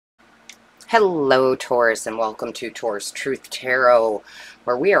Hello, Taurus, and welcome to Taurus Truth Tarot,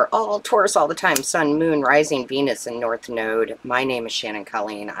 where we are all Taurus all the time. Sun, Moon, Rising, Venus, and North Node. My name is Shannon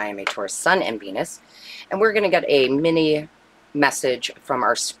Colleen. I am a Taurus Sun and Venus, and we're going to get a mini message from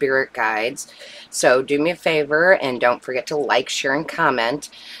our spirit guides. So do me a favor and don't forget to like, share, and comment.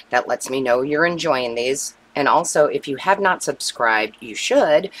 That lets me know you're enjoying these. And also, if you have not subscribed, you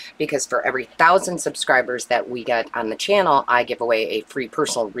should, because for every 1,000 subscribers that we get on the channel, I give away a free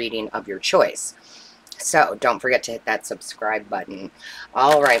personal reading of your choice. So don't forget to hit that subscribe button.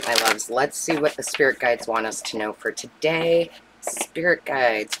 All right, my loves, let's see what the spirit guides want us to know for today. Spirit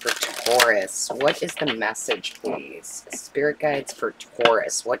guides for Taurus. What is the message, please? Spirit guides for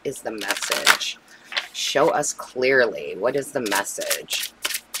Taurus. What is the message? Show us clearly. What is the message?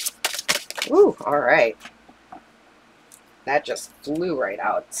 Ooh, all right. That just flew right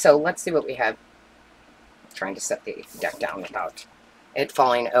out. So let's see what we have. I'm trying to set the deck down without it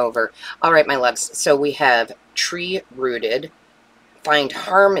falling over. All right, my loves. So we have tree rooted. Find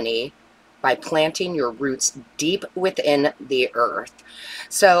harmony by planting your roots deep within the earth.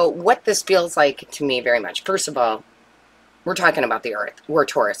 So what this feels like to me very much. First of all, we're talking about the earth. We're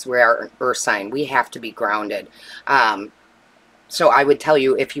Taurus. We are an earth sign. We have to be grounded. So I would tell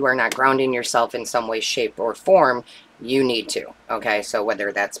you, if you are not grounding yourself in some way, shape, or form, you need to, okay? So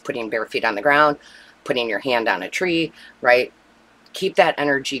whether that's putting bare feet on the ground, putting your hand on a tree, right? Keep that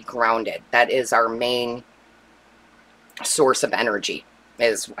energy grounded. That is our main source of energy,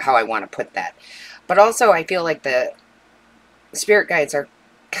 is how I want to put that. But also, I feel like the spirit guides are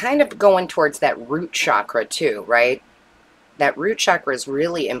kind of going towards that root chakra too, right? That root chakra is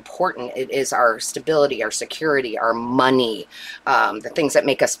really important. It is our stability, our security, our money, the things that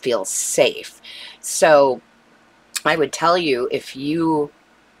make us feel safe. So I would tell you, if you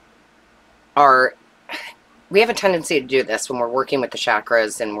are, we have a tendency to do this when we're working with the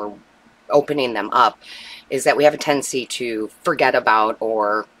chakras and we're opening them up, is that we have a tendency to forget about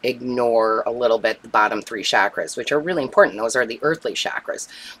or ignore a little bit the bottom three chakras, which are really important. Those are the earthly chakras.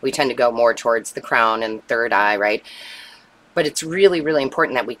 We tend to go more towards the crown and third eye, right? But it's really, really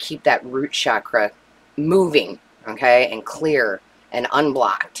important that we keep that root chakra moving, okay, and clear and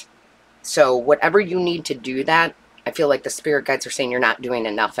unblocked. So whatever you need to do that, I feel like the spirit guides are saying you're not doing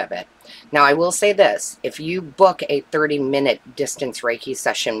enough of it. Now, I will say this. If you book a 30-minute distance Reiki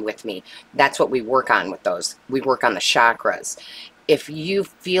session with me, that's what we work on with those. We work on the chakras. If you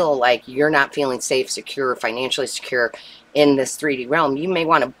feel like you're not feeling safe, secure, financially secure in this 3D realm, you may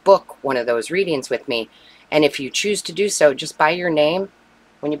want to book one of those readings with me. And if you choose to do so, just by your name,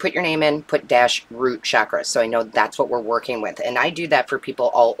 when you put your name in, put -root chakra. So I know that's what we're working with. And I do that for people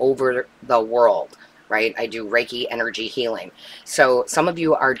all over the world, right? I do Reiki energy healing. So some of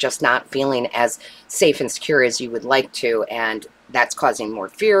you are just not feeling as safe and secure as you would like to. And that's causing more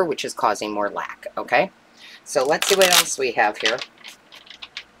fear, which is causing more lack, okay? So let's see what else we have here.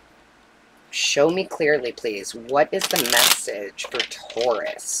 Show me clearly, please. What is the message for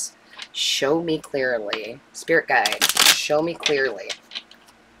Taurus? Show me clearly. Spirit guides, show me clearly.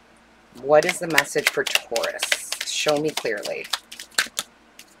 What is the message for Taurus? Show me clearly.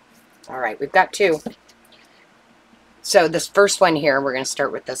 All right, we've got two. So this first one here, we're going to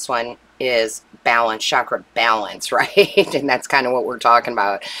start with this one, is balance, chakra balance, right? And that's kind of what we're talking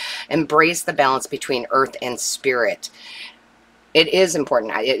about. Embrace the balance between earth and spirit. It is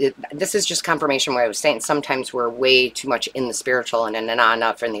important. This is just confirmation what I was saying. Sometimes we're way too much in the spiritual and not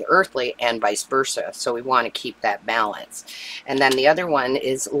enough in the earthly, and vice versa. So we want to keep that balance. And then the other one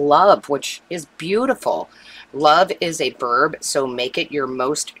is love, which is beautiful. Love is a verb, so make it your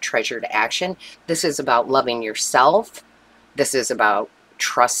most treasured action. This is about loving yourself. This is about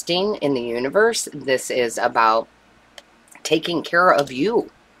trusting in the universe. This is about taking care of you.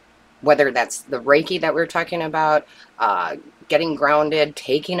 Whether that's the Reiki that we're talking about, getting grounded,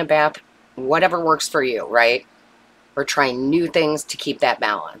 taking a bath, whatever works for you, right? Or trying new things to keep that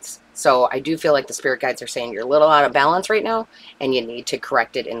balance. So I do feel like the spirit guides are saying you're a little out of balance right now, and you need to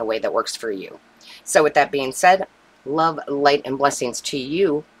correct it in the way that works for you. So with that being said, love, light, and blessings to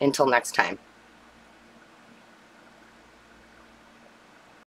you until next time.